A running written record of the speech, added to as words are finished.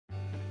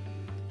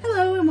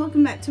and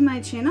welcome back to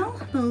my channel,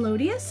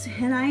 Melodious,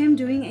 and I am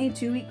doing a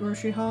 2-week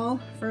grocery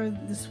haul for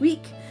this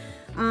week.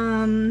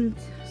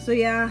 So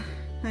yeah,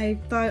 I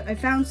thought I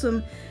found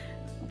some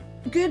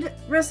good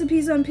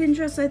recipes on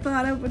Pinterest I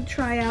thought I would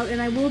try out,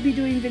 and I will be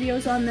doing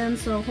videos on them,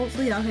 so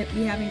hopefully I'll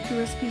be having 2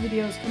 recipe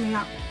videos coming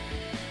up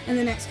in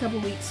the next couple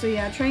weeks. So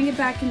yeah, try and get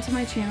back into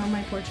my channel,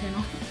 my poor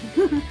channel.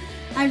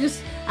 I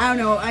don't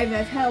know, I've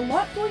had a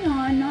lot going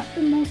on, not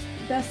the most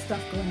best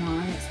stuff going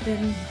on. It's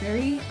been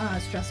very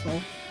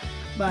stressful,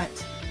 but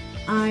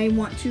I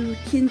want to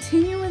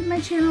continue with my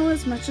channel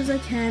as much as I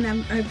can.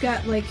 I've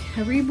got like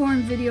a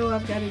reborn video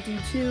I've got to do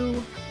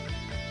too.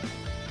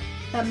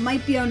 That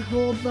might be on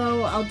hold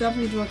though. I'll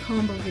definitely do a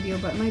combo video,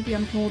 but it might be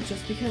on hold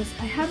just because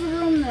I have a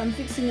room that I'm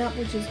fixing up,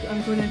 which is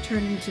I'm going to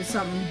turn into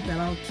something that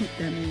I'll keep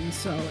them in.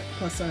 So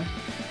plus a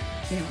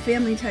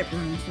family type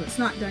room, so it's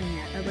not done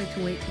yet. I'd like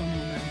to wait till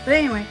I'm all done. But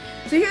anyway,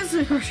 so here's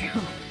the grocery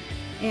haul,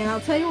 and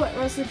I'll tell you what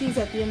recipes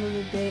at the end of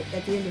the day,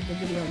 at the end of the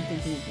video, I'm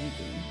thinking of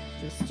making,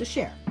 just to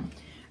share.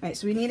 All right,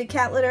 so we need a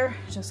cat litter.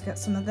 Just got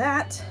some of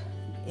that,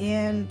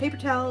 and paper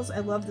towels. I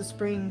love the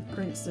spring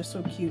prints; they're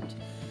so cute.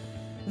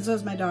 And so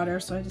is my daughter,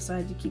 so I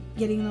decided to keep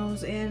getting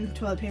those. And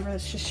toilet paper,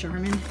 that's just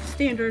Charmin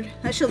standard.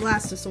 That should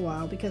last us a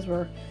while because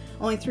we're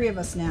only 3 of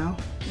us now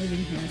living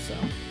here, so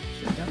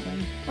should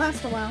definitely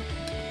last a while.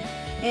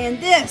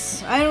 And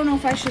this, I don't know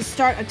if I should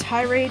start a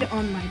tirade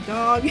on my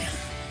dog.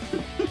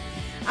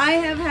 I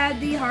have had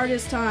the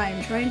hardest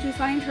time trying to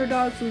find her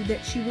dog food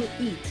that she will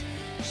eat.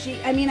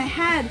 I mean, I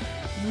had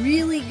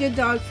really good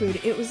dog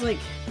food. It was like,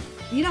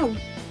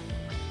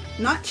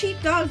 not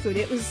cheap dog food.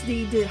 It was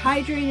the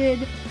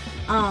dehydrated,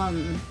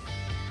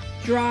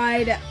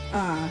 dried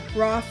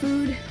raw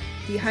food,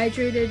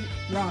 dehydrated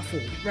raw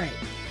food, right?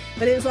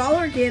 But it was all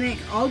organic,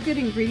 all good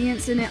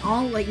ingredients in it,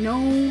 all like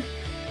no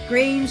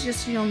grains,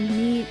 just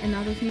meat and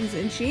other things.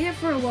 And she ate it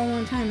for a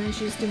long time, and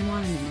she just didn't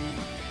want it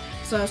anymore.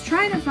 So I was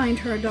trying to find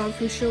her a dog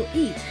food she'll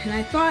eat, and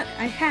I thought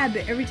I had,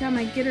 but every time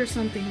I get her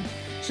something,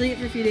 she'll eat it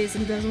for a few days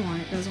and doesn't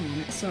want it.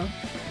 So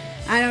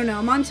I don't know.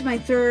 I'm on to my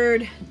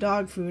 3rd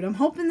dog food. I'm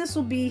hoping this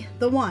will be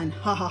the one.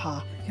 Ha ha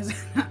ha. Because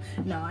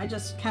no, I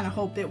just kind of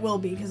hope it will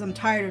be because I'm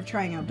tired of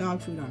trying out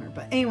dog food on her.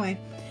 But anyway,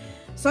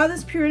 saw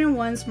this Purina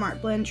ONE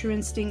Smart Blend True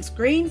Instincts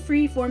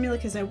grain-free formula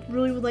because I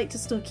really would like to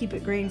still keep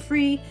it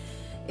grain-free.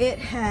 It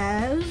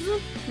has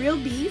real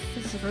beef.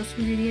 This is the first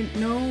ingredient.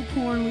 No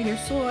corn, wheat, or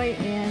soy,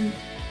 and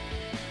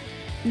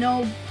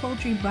no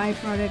poultry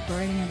byproduct or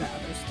any of the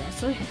other stuff.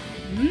 So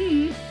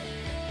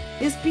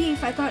this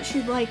beef, I thought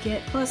she'd like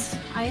it. Plus,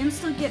 I am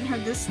still getting her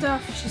this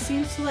stuff. She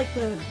seems to like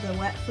the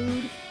wet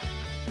food.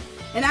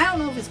 And I don't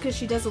know if it's because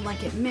she doesn't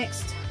like it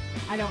mixed.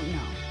 I don't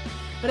know.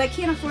 But I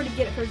can't afford to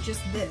get her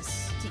just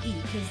this to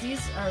eat. Because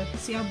these are,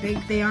 see how big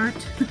they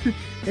aren't?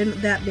 They're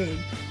that big.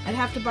 I'd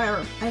have to buy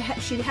her,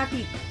 she'd have to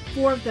eat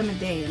 4 of them a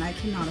day. And I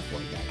cannot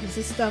afford that. Because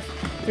this stuff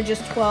for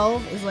just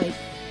 12 is like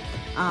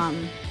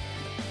 $10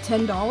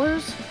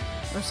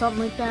 or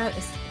something like that.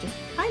 It's just,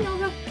 hi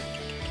Nova.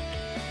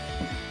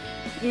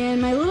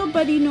 And my little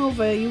buddy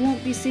Nova, you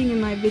won't be seeing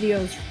in my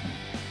videos,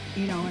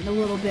 in a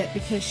little bit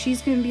because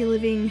she's going to be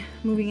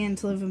moving in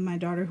to live with my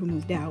daughter who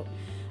moved out.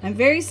 I'm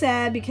very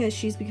sad because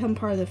she's become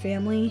part of the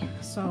family,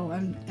 so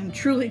I'm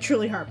truly,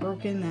 truly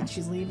heartbroken that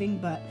she's leaving,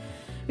 but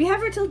we have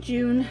her till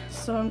June,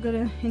 so I'm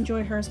going to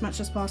enjoy her as much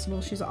as possible.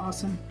 She's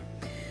awesome.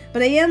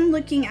 But I am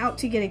looking out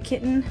to get a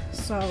kitten,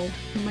 so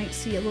you might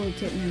see a little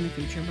kitten in the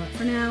future, but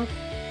for now,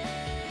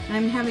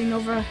 I'm having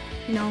Nova,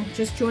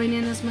 just join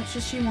in as much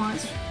as she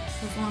wants,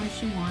 as long as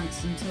she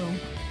wants, until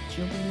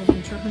she'll be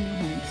moving to her new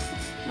home.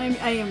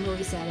 I am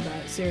really sad about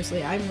it.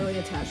 Seriously, I'm really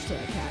attached to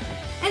that cat.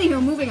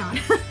 Anywho, moving on.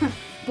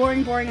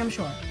 boring, I'm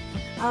sure.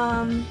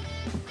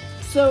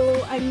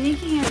 So I'm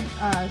making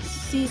a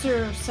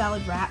Caesar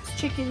salad wraps,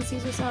 chicken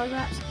Caesar salad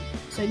wraps.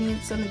 So I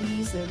need some of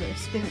these. They're the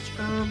spinach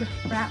herb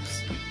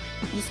wraps.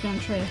 I'm just gonna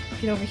try to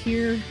get over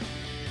here.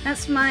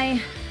 That's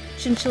my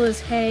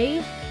chinchilla's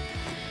hay.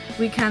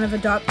 We kind of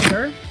adopted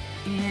her.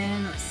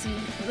 And let's see,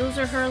 those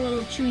are her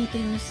little chewy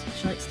things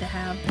she likes to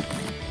have.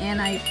 And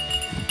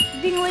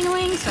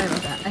ding-a-ling-a-ling, sorry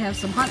about that. I have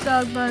some hot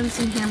dog buns,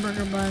 some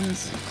hamburger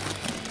buns.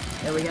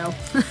 There we go.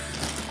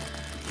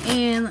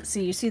 And let's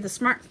see, you see the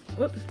smart,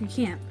 whoop, you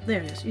can't,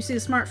 there it is. You see the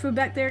smart food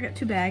back there? Got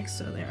 2 bags,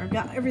 so there, I've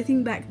got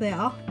everything back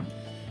there.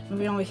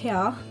 Moving over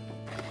here.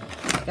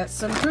 Got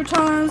some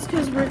croutons,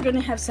 because we're going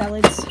to have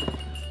salads.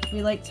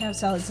 We like to have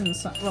salads in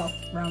the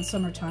around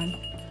summertime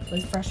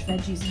with fresh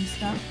veggies and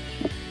stuff.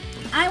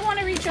 I want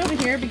to reach over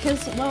here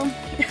because, well,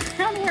 I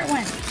don't know where it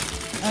went.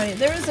 Oh yeah,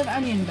 there was an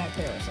onion back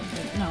there or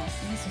something. No,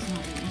 this is not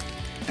onion.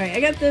 Alright, I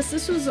got this.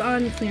 This was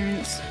on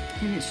clearance,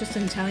 and it's just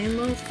an Italian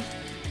loaf.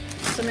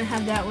 So I'm going to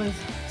have that with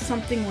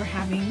something we're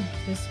having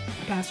this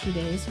past few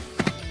days.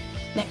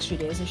 Next few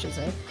days, I should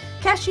say.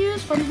 Cashews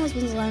for my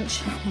husband's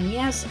lunch. And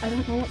yes, I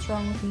don't know what's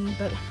wrong with me,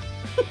 but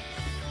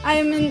I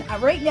am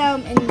right now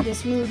I'm in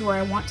this mood where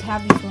I want to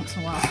have these once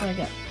in a while. So I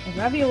got a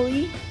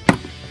ravioli,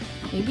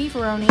 a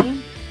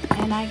beefaroni,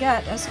 and I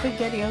got a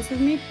SpaghettiOs with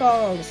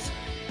meatballs.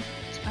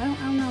 So I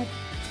don't know.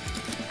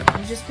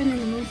 I've just been in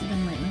the mood for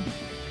them lately.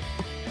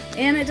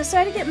 And I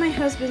decided to get my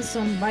husband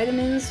some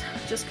vitamins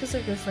just because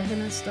they're good for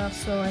him and stuff.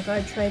 So I thought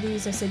I'd try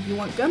these. I said, you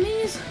want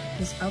gummies?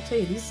 Because I'll tell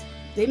you,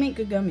 they make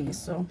good gummies.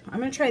 So I'm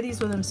going to try these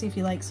with him, see if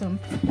he likes them.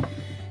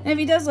 And if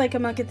he does like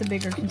them, I'll get the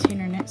bigger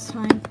container next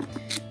time.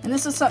 And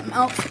this is something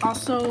else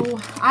also.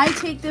 I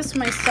take this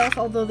myself,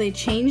 although they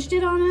changed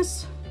it on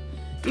us.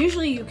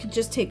 Usually you could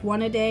just take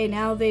one a day.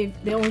 Now they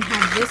only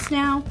have this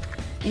now.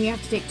 And you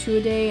have to take 2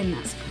 a day, and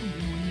that's kind of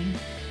annoying.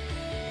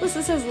 Plus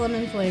this has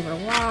lemon flavor.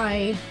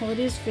 Why? Well, it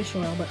is fish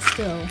oil, but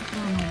still, I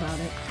don't know about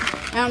it.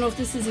 I don't know if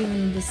this is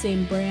even the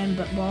same brand,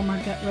 but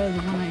Walmart got rid of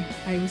the one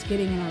I was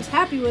getting and I was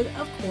happy with,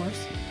 of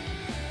course.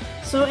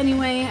 So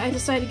anyway, I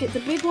decided to get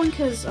the big one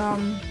because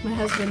my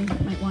husband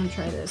might want to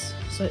try this.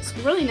 So it's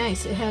really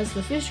nice. It has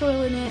the fish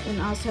oil in it and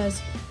also has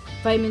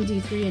vitamin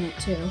D3 in it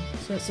too.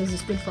 So it says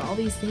it's good for all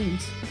these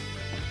things.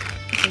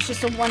 So it's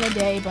just a 1 a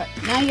day, but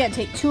now you gotta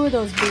take 2 of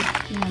those big,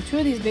 2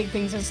 of these big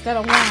things instead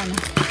of 1.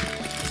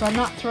 So I'm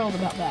not thrilled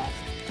about that.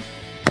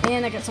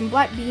 And I got some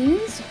black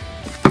beans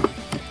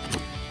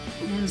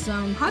and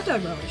some hot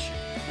dog relish.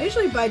 I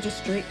usually buy just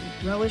straight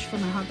relish for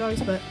my hot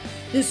dogs, but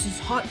this is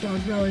hot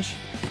dog relish.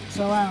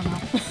 So I don't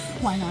know,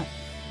 why not?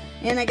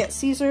 And I got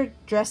Caesar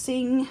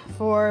dressing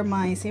for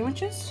my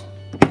sandwiches.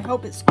 I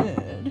hope it's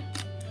good.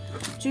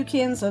 2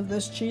 cans of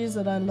this cheese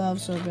that I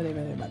love so very,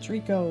 very much.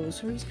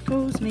 Rico's.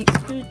 Rico's makes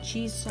good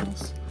cheese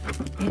sauce.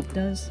 It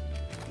does.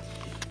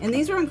 And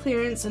these were on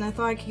clearance, and I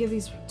thought I could give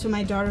these to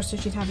my daughter so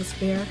she'd have a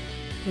spare.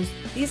 Because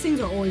these things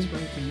are always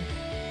breaking.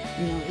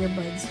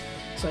 Earbuds.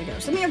 So I got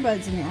her some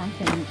earbuds and they're on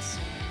clearance.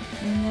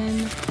 And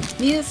then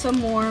needed some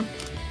more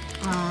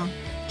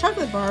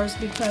chocolate bars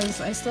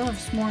because I still have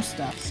some more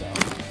stuff, so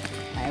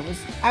I was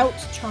out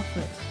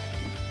chocolate.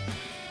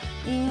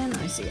 And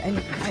I see, I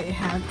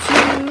have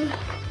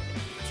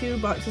two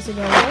boxes of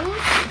those,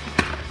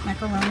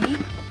 macaroni,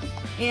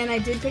 and I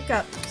did pick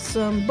up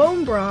some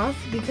bone broth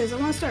because I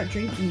want to start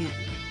drinking it.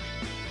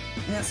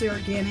 And that's the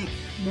organic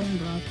bone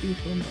broth,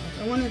 beef bone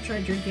broth. I want to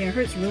try drinking it. I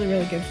heard it's really,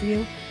 really good for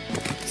you.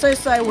 So I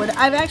decided I would.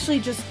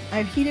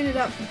 I've heated it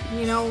up,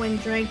 when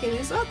drank it.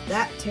 It's not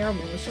that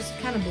terrible. It's just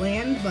kind of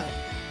bland, but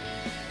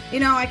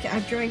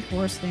I've drank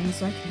worse things,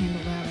 so I can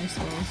handle that, I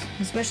suppose.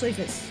 Especially if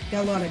it's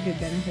got a lot of good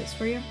benefits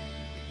for you.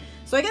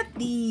 So I got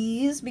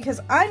these because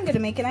I'm going to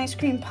make an ice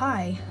cream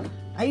pie.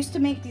 I used to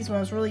make these when I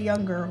was really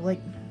younger,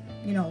 like,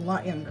 a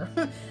lot younger.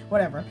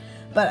 Whatever.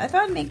 But I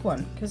thought I'd make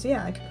one because,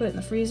 yeah, I could put it in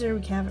the freezer.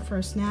 We can have it for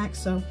a snack.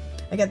 So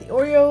I got the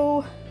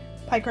Oreo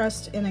pie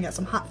crust and I got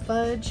some hot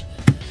fudge.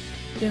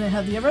 Then I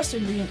have the rest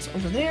of the ingredients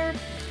over there.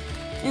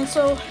 And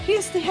so,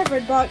 yes, they have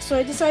Redbox, so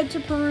I decided to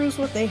peruse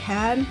what they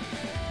had.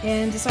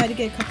 And decided to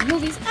get a couple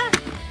movies.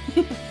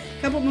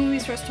 Couple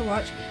movies for us to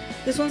watch.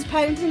 This one's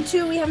Paddington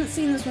 2. We haven't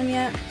seen this one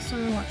yet, so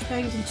I'm gonna watch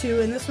Paddington 2.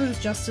 And this one's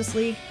Justice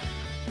League.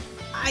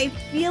 I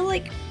feel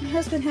like my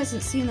husband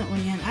hasn't seen that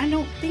one yet. I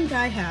don't think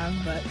I have,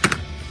 but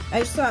I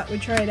just thought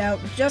we'd try it out.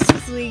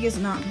 Justice League is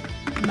not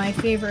my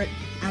favorite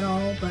at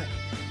all, but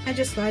I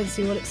just thought I'd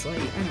see what it's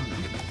like. I don't know.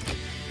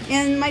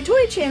 And my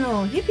toy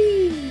channel,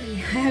 yippee!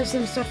 I have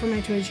some stuff for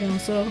my toy channel.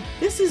 So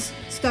this is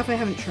stuff I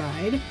haven't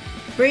tried.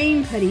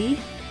 Brain Putty.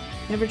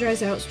 Never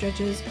dries out,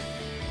 stretches.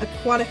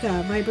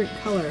 Aquatica, vibrant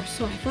color.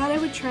 So I thought I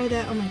would try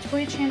that on my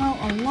toy channel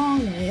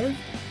along with,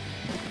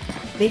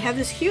 they have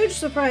this huge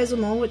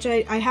Surprise-A-Mo, which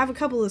I have a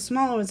couple of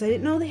smaller ones. I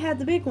didn't know they had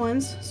the big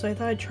ones, so I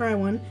thought I'd try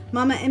one.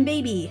 Mama and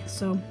Baby.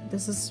 So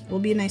this will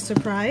be a nice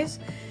surprise.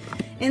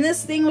 And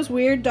this thing was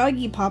weird,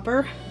 Doggy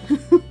Popper.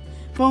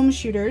 Foam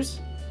shooters.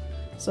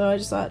 So I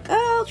just thought,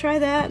 oh, I'll try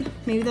that.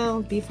 Maybe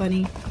that'll be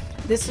funny.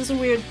 This is a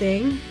weird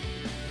thing.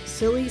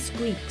 Silly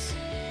Squeaks.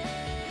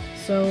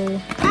 So,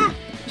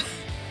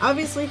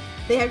 obviously,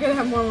 they are going to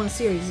have more than one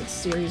series. It's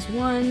series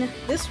 1.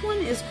 This one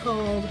is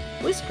called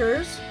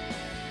Whiskers,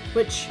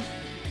 which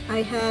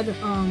I had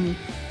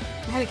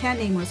a cat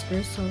named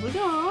Whiskers, so I was like,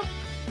 oh,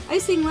 I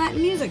sing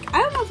Latin music. I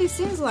don't know if he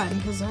sings Latin,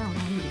 because I don't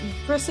know. You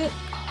press it.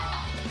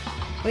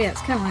 Oh yeah,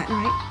 it's kind of Latin,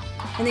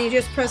 right? And then you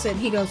just press it,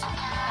 and he goes.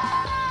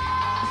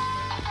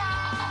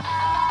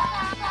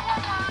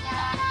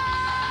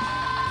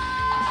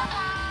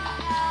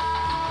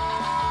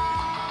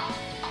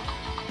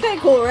 Kind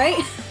of cool, right?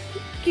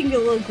 You can get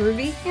a little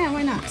groovy. Yeah,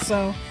 why not?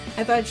 So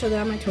I thought I'd show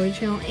that on my toy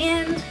channel.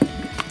 And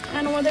I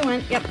don't know where they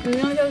went. Yep, and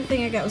the only other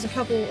thing I got was a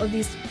couple of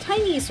these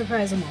tiny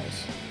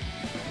Surprise-A-Mos.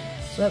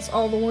 So that's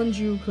all the ones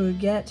you could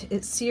get.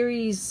 It's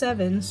Series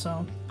 7,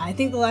 so I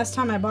think the last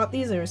time I bought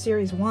these, they were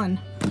Series 1.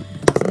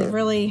 So they've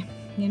really,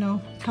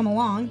 come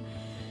along.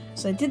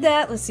 So I did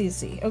that. Let's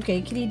see.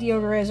 Okay, kitty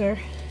deodorizer,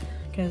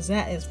 because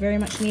that is very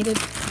much needed.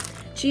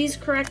 Cheese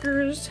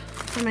crackers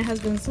for my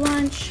husband's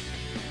lunch.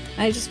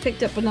 I just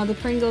picked up another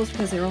Pringles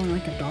because they're only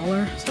like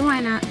 $1, so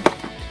why not?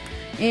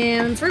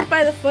 And Fruit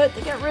by the Foot,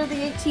 they got rid of the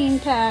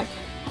 18-pack,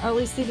 or at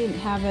least they didn't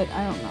have it,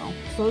 I don't know.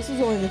 So this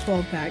is only the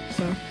 12-pack,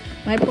 so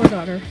my poor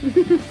daughter.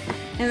 And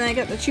then I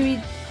got the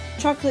chewy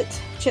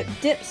chocolate chip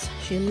dips.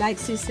 She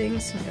likes these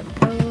things, so I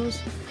got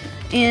those.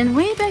 And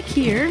way back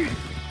here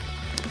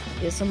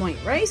is some white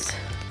rice,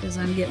 because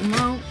I'm getting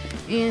low,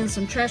 and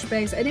some trash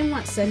bags. I didn't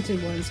want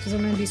scented ones because I'm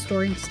going to be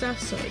storing stuff,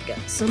 so I got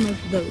some of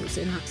those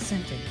and not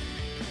scented.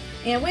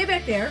 And way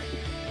back there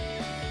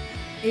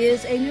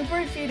is a new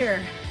bird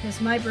feeder. Because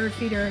my bird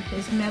feeder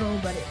is metal,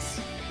 but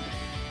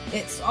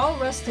it's all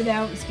rusted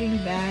out. It's getting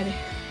bad,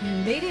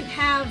 and they didn't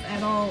have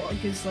at all a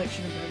good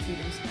selection of bird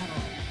feeders at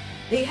all.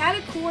 They had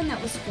a cool one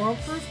that was squirrel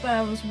proof, but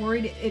I was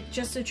worried it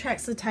just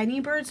attracts the tiny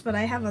birds, but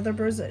I have other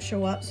birds that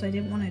show up, so I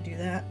didn't want to do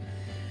that.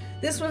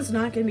 This one's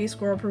not going to be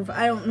squirrel proof.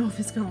 I don't know if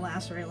it's going to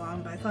last very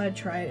long, but I thought I'd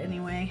try it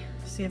anyway,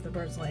 see if the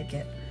birds like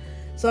it.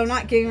 So I'm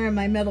not getting rid of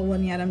my metal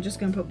one yet. I'm just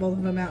going to put both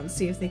of them out and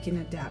see if they can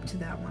adapt to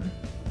that one.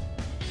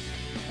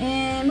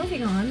 And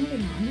moving on.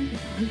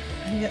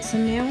 I got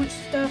some sandwich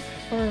stuff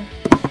for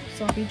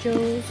Sloppy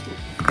Joe's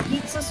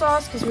pizza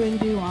sauce, because we're going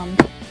to do, I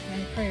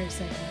probably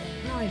said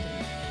that. No, I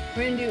didn't.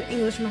 We're going to do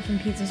English muffin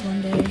pizzas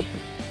one day.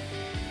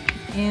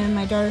 And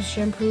my daughter's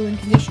shampoo and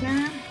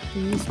conditioner.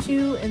 These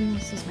two. And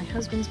this is my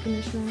husband's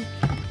conditioner.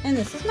 And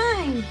this is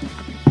mine.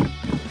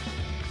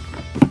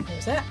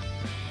 There's that.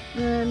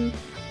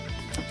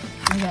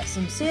 I got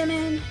some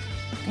salmon.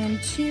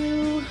 And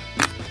two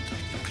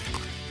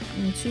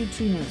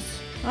tunas.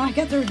 Oh, I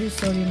got the reduced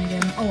sodium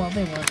again. Oh, well,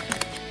 they work.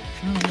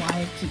 I don't know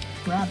why I keep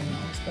grabbing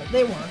those, but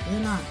they work. They're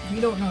not, you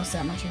don't notice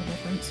that much of a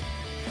difference.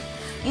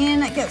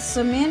 And I got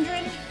some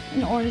mandarin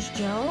and orange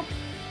gel,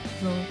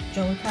 little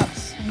jello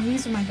cups, and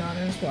these are my daughter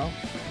as well.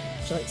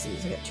 She likes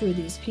these. I got two of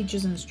these,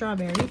 peaches and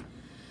strawberry.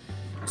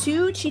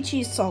 Two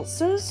Chi-Chi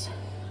salsas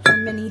for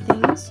many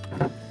things.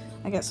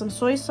 I got some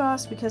soy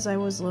sauce because I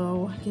was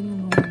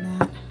getting low on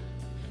that.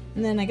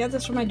 And then I got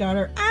this for my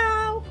daughter.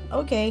 Ow!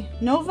 Okay,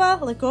 Nova,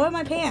 let go of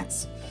my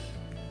pants.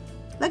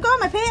 Let go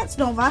of my pants,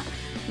 Nova.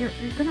 You're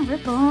gonna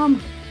rip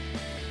them.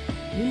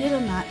 You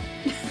little nut.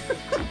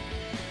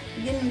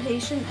 You're getting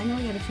impatient? I know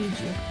I gotta feed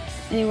you.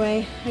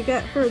 Anyway, I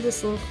got her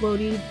this little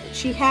floaty.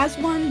 She has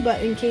one,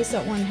 but in case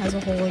that one has a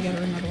hole, I got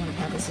her another one to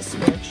have as a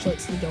spare. She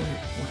likes the donut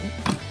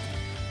one.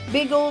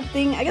 Big old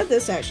thing. I got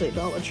this actually at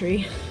Dollar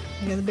Tree.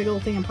 I got the big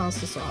old thing of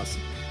pasta sauce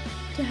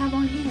to have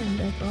on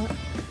hand, I thought.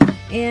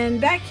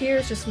 And back here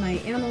is just my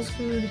animals'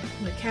 food,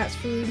 the cat's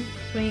food,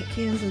 28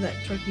 cans of that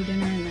turkey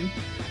dinner, and then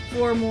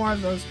 4 more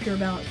of those Pure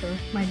Balance for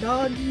my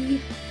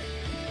doggy.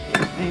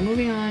 Alright,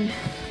 moving on.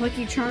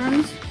 Lucky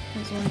Charms.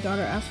 That's what my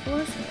daughter asked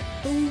for, so I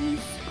got those.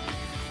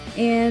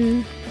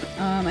 And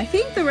I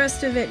think the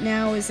rest of it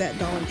now is at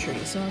Dollar Tree,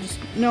 so I'll just,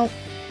 nope,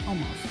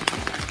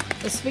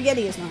 almost. The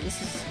spaghetti is not,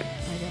 this is,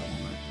 I got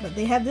one. But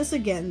they have this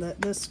again,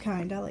 this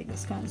kind, I like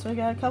this kind. So I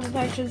got a couple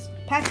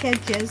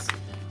packages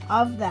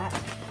of that.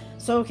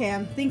 So okay,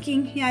 I'm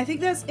thinking, yeah, I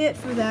think that's it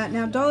for that.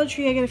 Now Dollar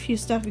Tree, I got a few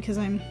stuff because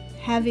I'm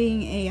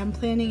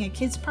planning a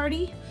kids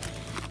party.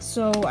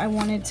 So I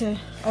wanted to,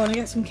 oh, and I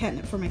got some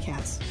catnip for my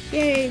cats.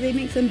 Yay, they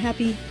make them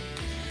happy.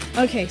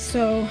 Okay,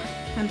 so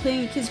I'm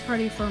planning a kids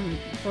party for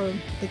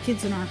the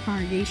kids in our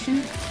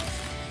congregation.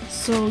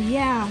 So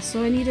yeah,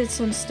 so I needed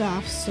some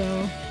stuff. So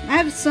I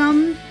have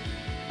some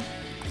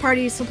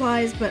party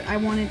supplies, but I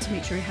wanted to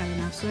make sure I had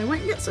enough. So I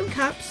went and got some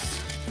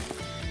cups.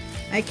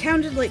 I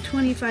counted like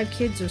 25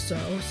 kids or so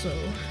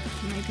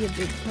it might be a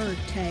big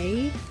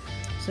party.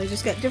 So I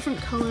just got different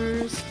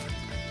colors.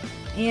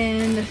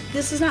 And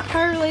this is not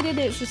pie related,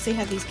 it's just they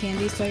had these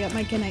candies. So I got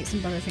Mike and Ike's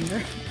and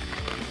Butterfinger.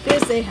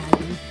 This they had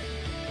them.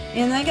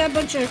 And I got a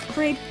bunch of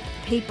crepe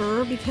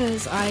paper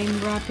because I'm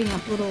wrapping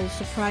up little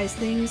surprise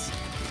things.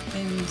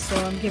 And so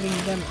I'm giving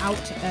them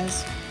out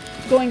as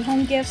going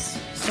home gifts.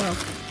 So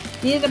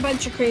needed a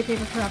bunch of crepe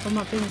paper to wrap them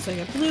up in. So I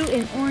got blue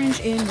and orange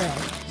and red.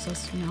 So,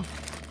 you know,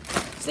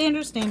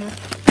 standard.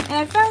 And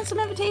I found some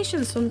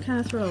invitations, so I'm kind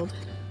of thrilled.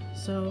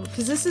 So,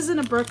 because this isn't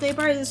a birthday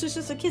party, this is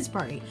just a kids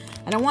party.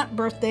 I don't want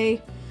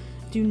birthday,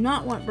 do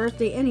not want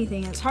birthday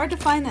anything. It's hard to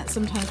find that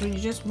sometimes when you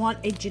just want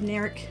a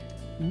generic,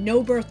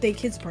 no birthday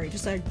kids party.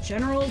 Just a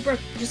general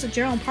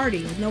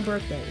party with no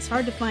birthday. It's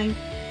hard to find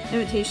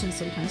invitations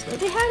sometimes, but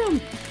they had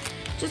them.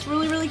 Just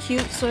really, really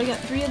cute. So I got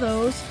 3 of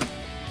those.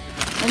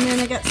 And then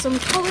I got some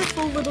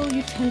colorful little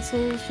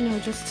utensils, you know,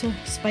 just to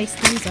spice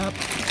things up.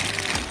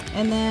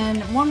 And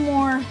then 1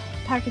 more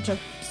package of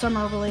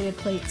summer related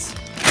plates.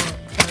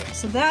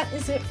 So that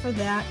is it for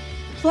that.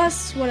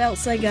 Plus what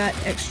else I got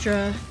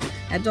extra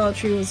at Dollar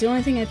Tree was the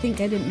only thing I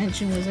think I didn't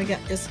mention was I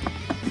got this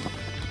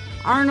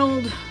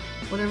Arnold,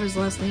 whatever his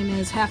last name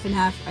is, half and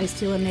half iced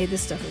tea lemonade.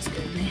 This stuff is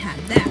good. And they had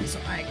that, so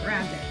I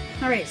grabbed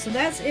it. Alright, so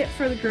that's it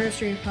for the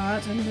grocery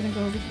pot. I'm gonna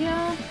go over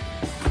here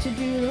to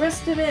do the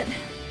rest of it.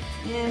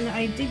 And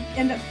I did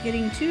end up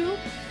getting 2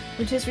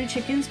 rotisserie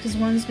chickens because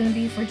one's going to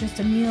be for just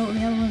a meal and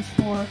the other one's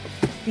for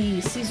the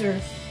Caesar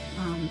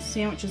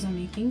sandwiches I'm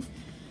making.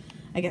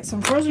 I got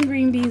some frozen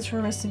green beans for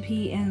a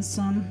recipe and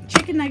some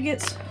chicken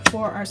nuggets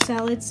for our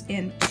salads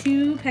and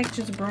 2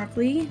 packages of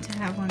broccoli to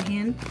have on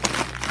hand,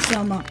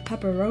 some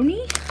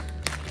pepperoni,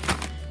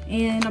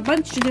 and a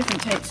bunch of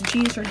different types of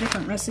cheese for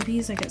different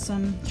recipes. I got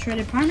some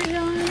shredded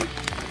Parmesan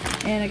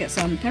and I got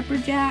some pepper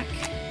jack,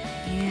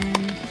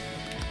 and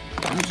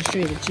I'll just show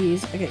you the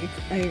cheese. I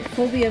got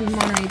Colby and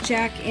Monterey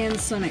Jack and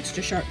some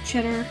extra sharp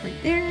cheddar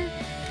right there,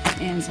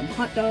 and some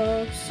hot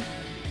dogs,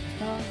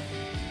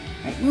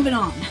 Alright, moving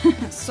on.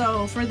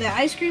 So for the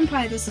ice cream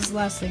pie, this is the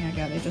last thing I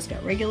got. I just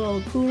got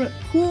regular Cool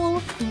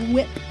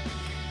Whip.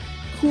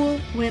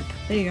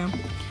 There you go.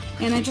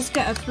 And I just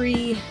got a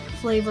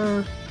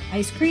 3-flavor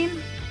ice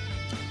cream.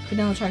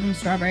 Vanilla, chocolate, and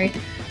strawberry.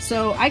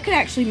 So I could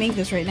actually make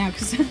this right now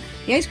because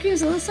the ice cream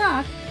is a little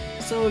soft.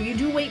 So you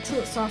do wait till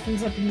it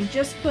softens up, and you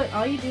just put,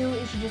 all you do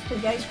is you just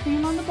put the ice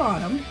cream on the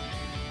bottom,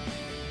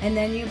 and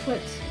then you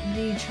put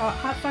the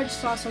hot fudge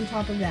sauce on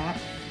top of that,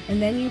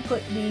 and then you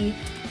put the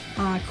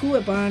Cool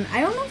Whip on.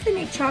 I don't know if they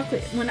make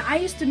chocolate. When I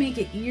used to make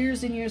it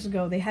years and years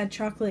ago, they had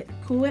chocolate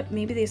Cool Whip.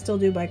 Maybe they still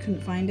do, but I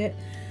couldn't find it.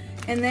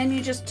 And then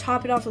you just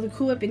top it off with a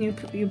Cool Whip, and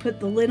you put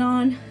the lid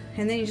on,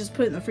 and then you just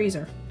put it in the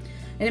freezer.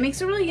 And it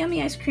makes a really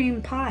yummy ice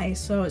cream pie,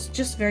 so it's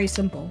just very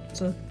simple.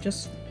 So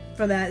just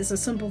for that, it's a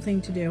simple thing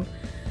to do.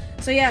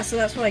 So yeah, so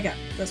that's what I got.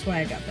 That's why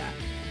I got that.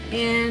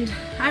 And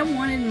I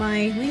wanted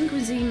my Lean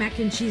Cuisine mac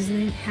and cheese, and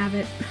they didn't have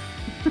it.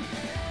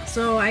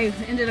 So I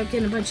ended up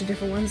getting a bunch of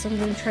different ones. I'm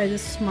going to try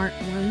this Smart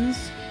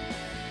Ones.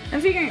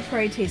 I'm figuring it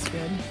probably tastes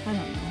good. I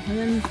don't know. And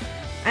then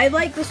I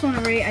like this one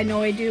already. I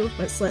know I do,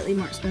 but slightly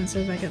more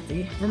expensive. I got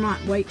the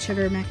Vermont white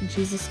cheddar mac and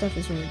cheese. This stuff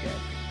is really good.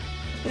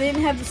 But they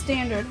didn't have the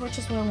standard, which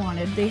is what I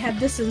wanted. They had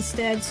this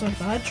instead, so I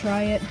thought I'd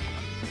try it.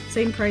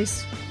 Same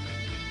price.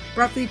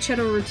 Broccoli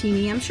cheddar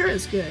rotini. I'm sure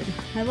it's good.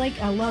 I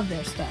love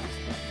their stuff.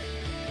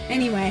 But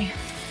anyway,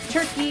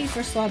 turkey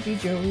for Sloppy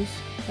Joe's.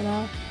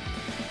 Ta-da.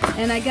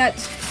 And I got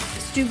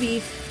stew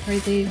beef.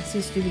 Right there, you can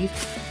see stew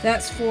beef.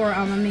 That's for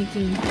I'm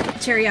making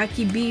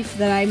teriyaki beef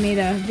that I made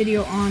a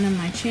video on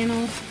my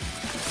channel.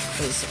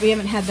 We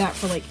haven't had that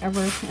for like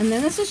ever. And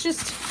then this is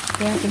just,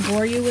 do I have to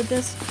bore you with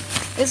this?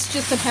 It's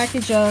just a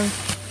package of,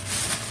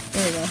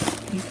 there we go.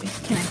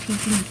 Can I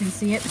peek and you can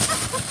see it?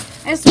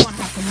 I just don't want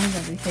to have to move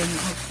everything.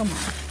 Oh, come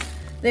on.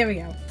 There we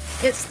go.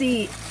 It's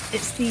the,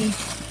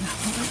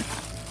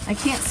 I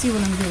can't see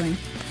what I'm doing.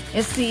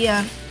 It's the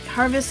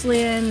Harvest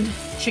Land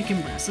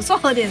chicken breast. That's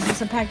all it is.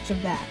 It's a package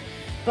of that.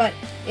 But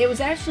it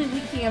was actually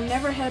leaking. I've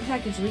never had a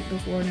package leak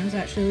before, and it was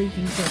actually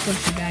leaking, so of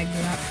course she bagged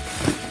it up.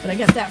 But I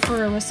got that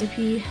for a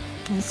recipe,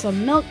 and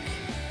some milk,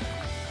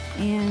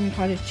 and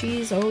cottage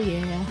cheese. Oh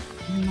yeah.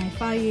 And my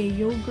Fage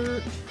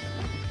yogurt,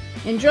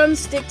 and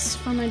drumsticks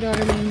for my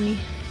daughter Mimi.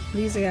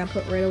 These I gotta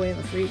put right away in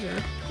the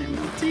freezer. They're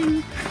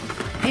melting.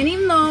 And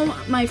even though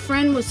my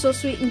friend was so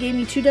sweet and gave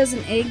me 2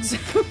 dozen eggs,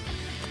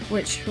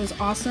 which was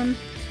awesome,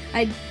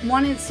 I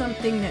wanted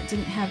something that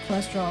didn't have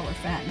cholesterol or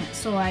fat in it.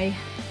 So I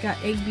got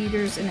egg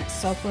beaters, and it's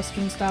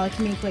Southwestern style. I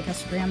can make like a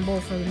scramble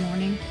for the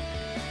morning.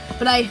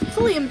 But I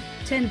fully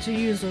intend to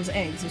use those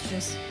eggs. It's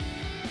just,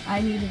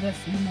 I needed a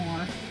few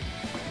more.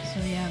 So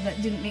yeah,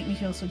 that didn't make me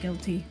feel so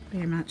guilty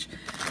very much.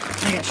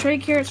 I got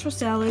shredded carrots for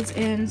salads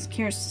and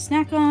carrots to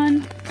snack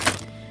on.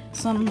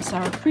 Some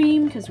sour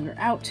cream because we were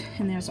out,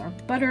 and there's our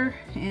butter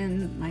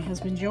and my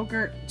husband's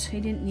yogurt. He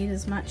didn't need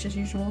as much as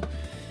usual.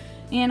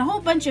 And a whole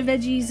bunch of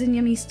veggies and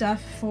yummy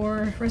stuff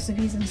for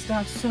recipes and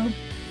stuff. So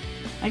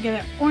I got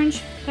an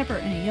orange pepper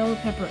and a yellow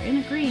pepper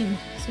and a green.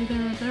 See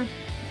there right there?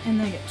 And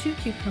then I got 2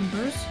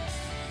 cucumbers,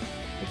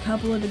 a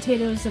couple of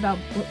potatoes that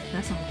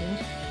that's not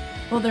potatoes.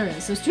 Well, there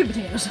is. There's 2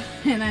 potatoes,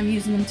 and I'm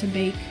using them to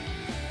bake,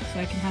 so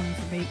I can have them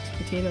for baked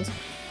potatoes.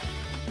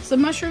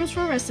 Some mushrooms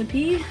for a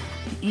recipe,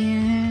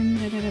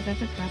 and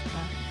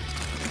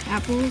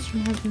apples from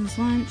husband's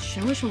lunch.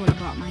 I wish I would have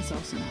bought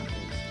myself some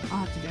apples. I'll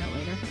have to do that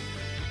later.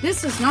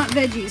 This is not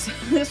veggies.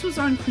 This was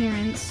on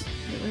clearance.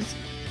 It was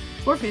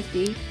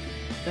 $4.50.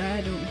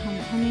 I don't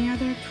know how many are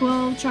there.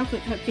 12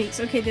 chocolate cupcakes.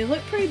 Okay, they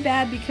look pretty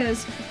bad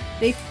because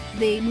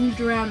they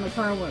moved around the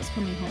car while I was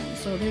coming home,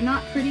 so they're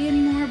not pretty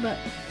anymore. But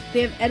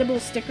they have edible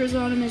stickers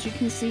on them, as you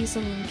can see.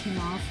 Some of them came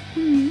off.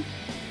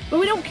 But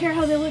we don't care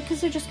how they look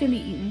because they're just going to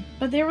be eaten.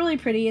 But they're really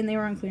pretty, and they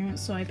were on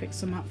clearance, so I picked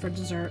some up for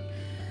dessert.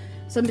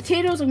 Some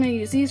potatoes. I'm going to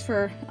use these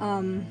for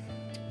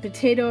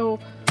potato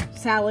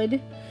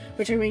salad,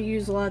 which I'm going to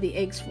use a lot of the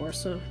eggs for.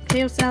 So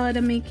potato salad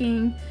I'm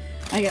making.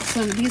 I got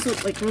some, these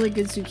look like really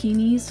good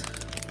zucchinis.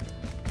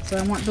 So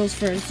I want those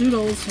for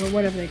zoodles, or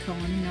whatever they call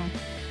them, you know.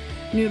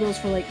 Noodles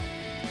for like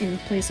in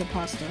place of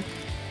pasta.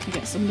 I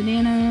got some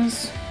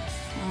bananas.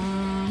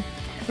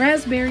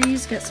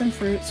 Raspberries. Got some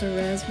fruit, so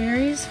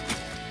raspberries.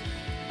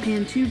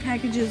 And 2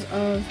 packages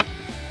of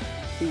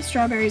these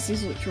strawberries.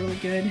 These look really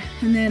good.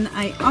 And then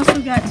I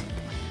also got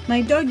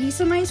my doggy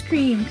some ice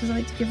cream because I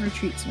like to give her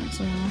treats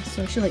once in a while.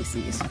 So she likes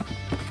these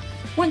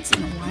once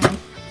in a while.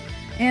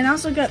 And I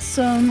also got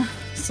some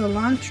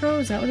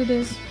cilantro. Is that what it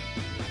is?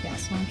 Yeah,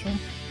 cilantro.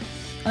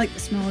 I like the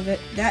smell of it.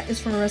 That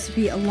is for a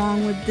recipe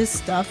along with this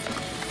stuff.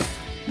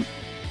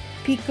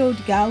 Pico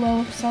de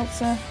Gallo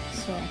salsa.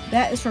 So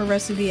that is for a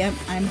recipe.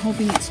 I'm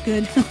hoping it's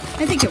good.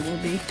 I think it will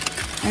be.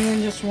 And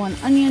then just 1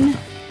 onion.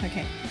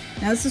 Okay.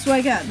 Now this is what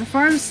I got. The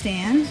farm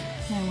stand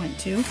I went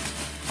to.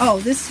 Oh,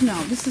 this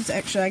is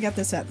actually, I got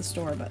this at the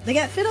store, but they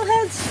got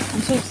fiddleheads.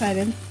 I'm so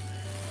excited.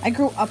 I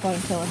grew up on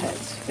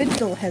fiddleheads.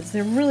 Fiddleheads,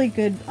 they're really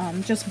good,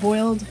 just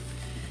boiled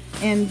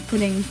and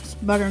putting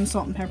butter and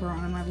salt and pepper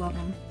on them. I love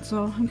them.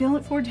 So I'm gonna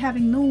look forward to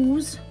having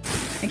those.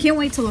 I can't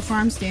wait till the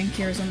farm stand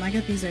carries them. I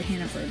got these at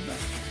Hannaford, but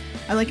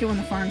I like it when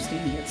the farm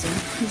stand gets in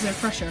because they're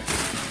fresher.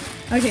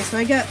 Okay, so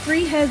I got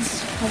 3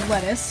 heads of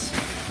lettuce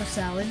for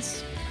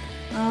salads.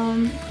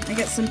 I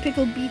got some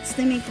pickled beets.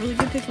 They make really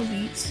good pickled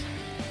beets.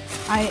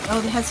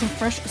 They had some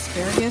fresh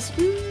asparagus.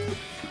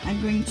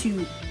 I'm going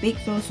to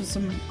bake those with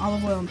some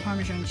olive oil and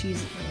Parmesan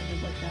cheese. It's really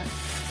good like that.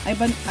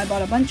 I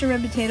bought a bunch of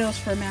red potatoes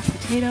for mashed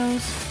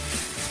potatoes.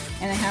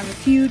 And I have a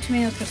few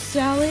tomatoes for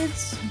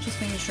salads. I'm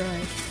just making sure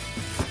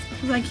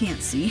because I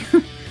can't see.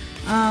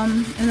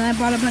 And then I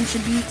bought a bunch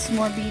of beets,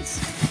 more beets.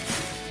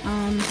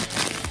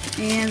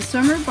 And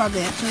some rhubarb.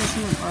 They actually have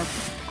some rhubarb.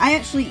 I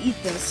actually eat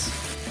this.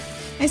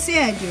 I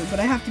say I do, but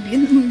I have to be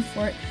in the mood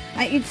for it.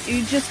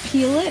 You just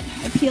peel it.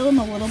 I peel them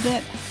a little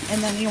bit,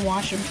 and then you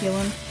wash them, peel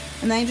them,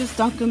 and then I just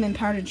dunk them in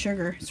powdered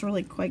sugar. It's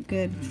really quite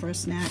good for a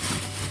snack.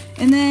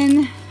 And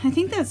then I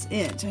think that's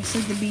it. I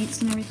said the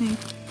beets and everything.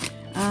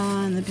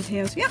 And the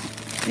potatoes. Yep.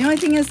 The only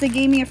thing is they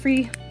gave me a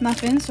free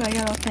muffin, so I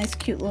got a nice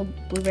cute little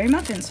blueberry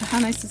muffin. So how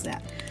nice is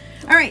that?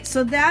 Alright,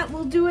 so that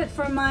will do it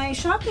for my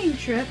shopping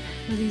trip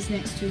for these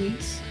next 2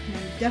 weeks.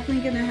 I'm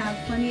definitely going to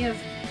have plenty of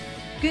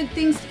good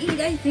things to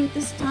eat, I think,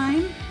 this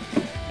time.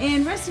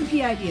 And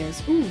recipe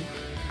ideas. Ooh.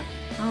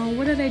 Oh,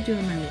 what did I do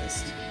in my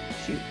list?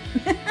 Shoot.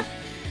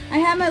 I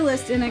have my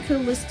list, and I could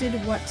have listed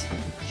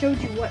showed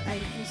you what I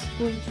was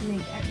going to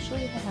make.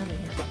 Actually, I have it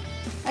here.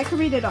 I could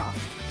read it off.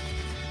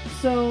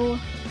 So,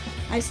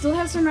 I still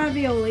have some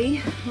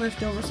ravioli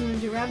left over, so I'm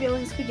going to do ravioli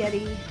and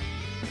spaghetti.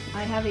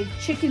 I have a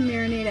chicken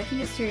marinade. I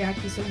think it's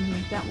teriyaki, so I'm going to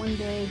make that one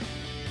day.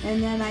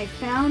 And then I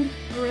found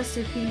a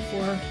recipe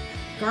for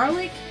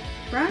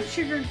brown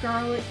sugar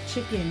garlic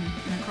chicken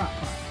in a crock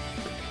pot.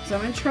 So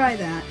I'm going to try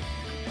that.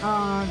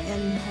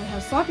 And I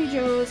have sloppy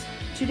joes,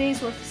 2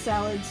 days worth of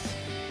salads,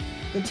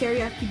 the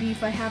teriyaki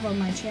beef I have on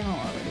my channel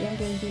already. I'm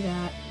going to do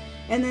that.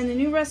 And then the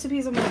new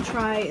recipes I'm going to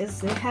try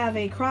is they have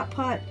a crock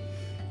pot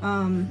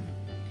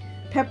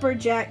pepper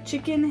jack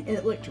chicken.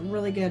 It looked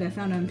really good. I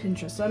found it on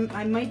Pinterest. So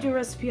I might do a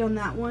recipe on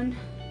that one,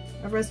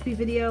 a recipe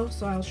video,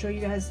 so I'll show you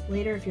guys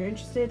later if you're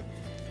interested.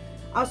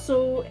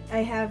 Also, I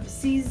have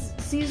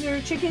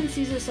Caesar chicken,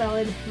 Caesar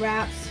salad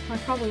wraps. I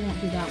probably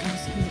won't do that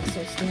one because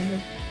it's so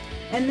standard.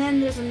 And then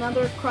there's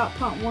another crock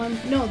pot one.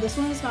 No, this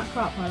one is not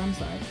crock pot, I'm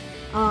sorry.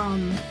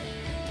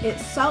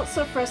 It's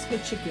salsa fresca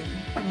chicken.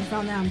 And I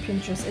found that on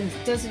Pinterest, and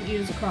it doesn't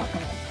use a crock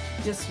pot.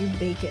 Just you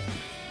bake it.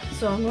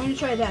 So I'm going to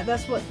try that.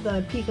 That's what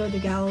the pico de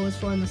gallo is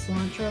for in the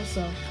cilantro,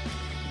 so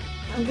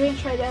I'm going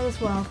to try that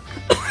as well.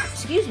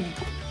 Excuse me.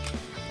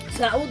 So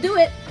that will do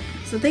it.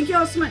 So thank you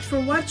all so much for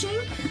watching.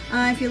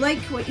 If you like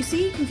what you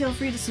see, you can feel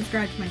free to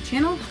subscribe to my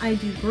channel. I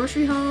do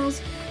grocery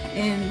hauls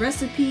and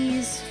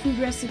recipes, food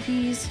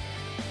recipes.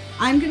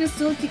 I'm going to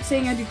still keep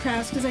saying I do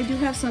crafts because I do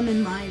have some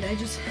in mind. I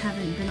just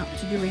haven't been up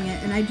to doing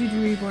it, and I do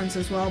reborns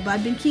as well, but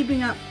I've been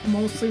keeping up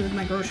mostly with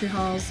my grocery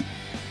hauls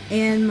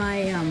and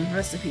my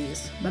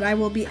recipes. But I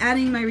will be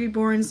adding my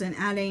reborns and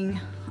adding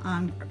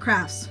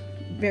crafts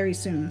very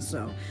soon.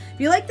 So if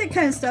you like that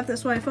kind of stuff,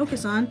 that's what I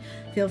focus on,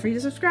 feel free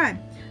to subscribe.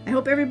 I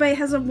hope everybody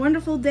has a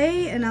wonderful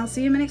day, and I'll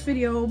see you in my next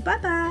video. Bye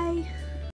bye.